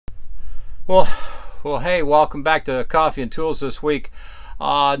Well, hey, welcome back to Coffee and Tools this week.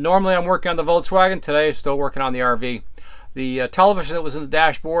 Normally I'm working on the Volkswagen. Today, still working on the RV. The television that was in the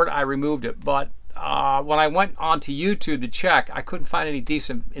dashboard, I removed it. But when I went onto YouTube to check, I couldn't find any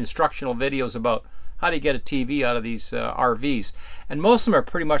decent instructional videos about how do you get a TV out of these RVs. And most of them are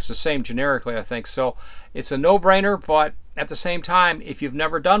pretty much the same generically, I think. So it's a no-brainer, but at the same time, if you've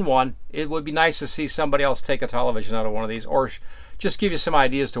never done one, it would be nice to see somebody else take a television out of one of these, or just give you some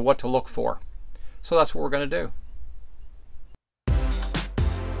ideas to what to look for. So that's what we're going to do.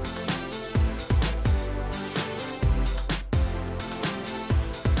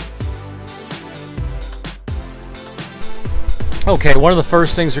 Okay, one of the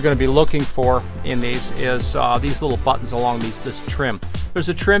first things you're going to be looking for in these is these little buttons along this trim. There's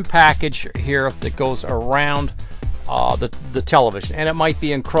a trim package here that goes around the television, and it might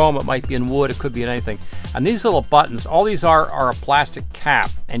be in chrome, it might be in wood, it could be in anything. And these little buttons, all these are a plastic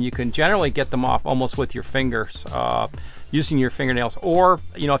cap, and you can generally get them off almost with your fingers, using your fingernails, or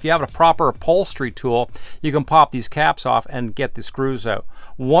if you have a proper upholstery tool, you can pop these caps off and get the screws out.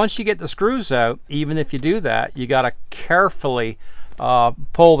 Once you get the screws out, even if you do that, you got to carefully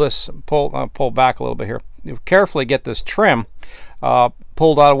pull back a little bit here. You carefully get this trim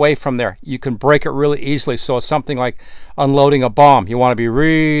pulled out away from there. You can break it really easily, so it's something like unloading a bomb. You want to be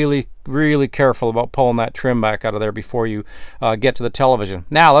really careful about pulling that trim back out of there before you get to the television.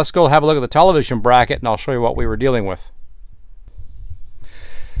 Now let's go have a look at the television bracket, and I'll show you what we were dealing with.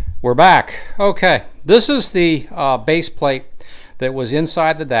 We're back. Okay, this is the base plate that was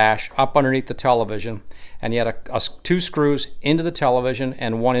inside the dash, up underneath the television, and you had two screws into the television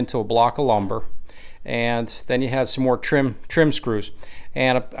and one into a block of lumber. And then you had some more trim screws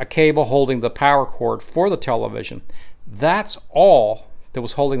and a cable holding the power cord for the television. That's all that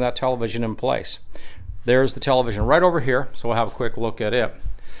was holding that television in place. There's the television right over here, so we'll have a quick look at it.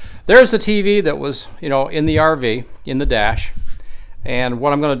 There's the TV that was in the RV, in the dash. And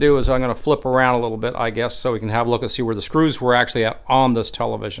what I'm going to do is I'm going to flip around a little bit, I guess, so we can have a look and see where the screws were actually at on this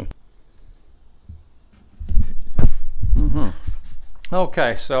television.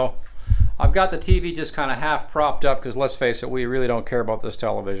 Okay, so I've got the TV just kind of half propped up because, let's face it, we really don't care about this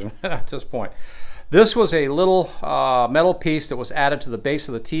television at this point. This was a little metal piece that was added to the base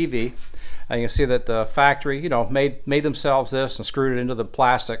of the TV. And you can see that the factory, made themselves this and screwed it into the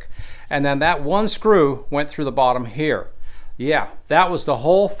plastic. And then that one screw went through the bottom here. Yeah, that was the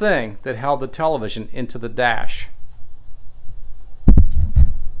whole thing that held the television into the dash.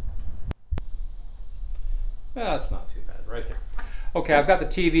 That's not too bad, right there. Okay, I've got the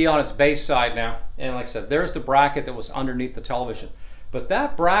TV on its base side now, and like I said, there's the bracket that was underneath the television. But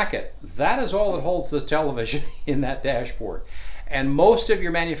that bracket, that is all that holds this television in that dashboard. And most of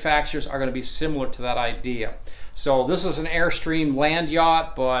your manufacturers are going to be similar to that idea. So this is an Airstream land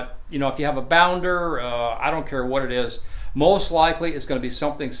yacht, but if you have a bounder, I don't care what it is, most likely it's going to be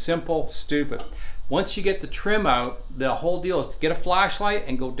something simple, stupid. Once you get the trim out, the whole deal is to get a flashlight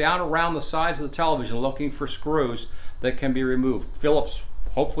and go down around the sides of the television looking for screws that can be removed.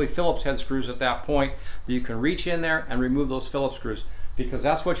 Hopefully Phillips head screws at that point that you can reach in there and remove those Phillips screws, because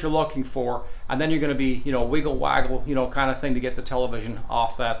that's what you're looking for. And then you're going to be, wiggle waggle, kind of thing to get the television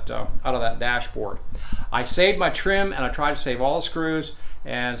off that out of that dashboard. I saved my trim and I tried to save all the screws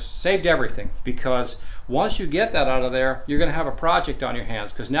and saved everything, because once you get that out of there, you're going to have a project on your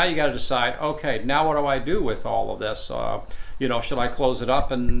hands, because now you got to decide, okay, now what do I do with all of this? Should I close it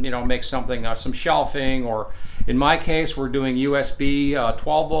up and make something, some shelving, or in my case, we're doing USB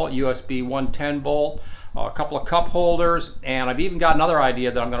 12 volt, USB 110 volt, a couple of cup holders, and I've even got another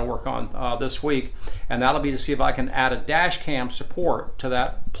idea that I'm going to work on this week, and that'll be to see if I can add a dash cam support to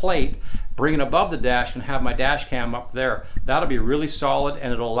that plate, bring it above the dash and have my dash cam up there. That'll be really solid,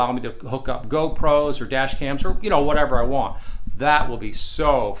 and it'll allow me to hook up GoPros or dash cams or whatever I want. That will be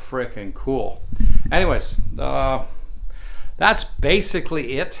so freaking cool. Anyways, that's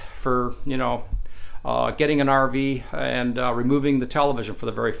basically it for getting an RV and removing the television for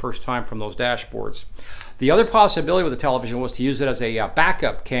the very first time from those dashboards. The other possibility with the television was to use it as a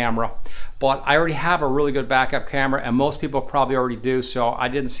backup camera, but I already have a really good backup camera, and most people probably already do, so I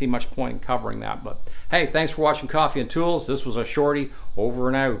didn't see much point in covering that. But hey, thanks for watching Coffee and Tools. This was a shorty. Over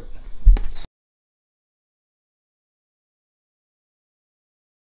and out.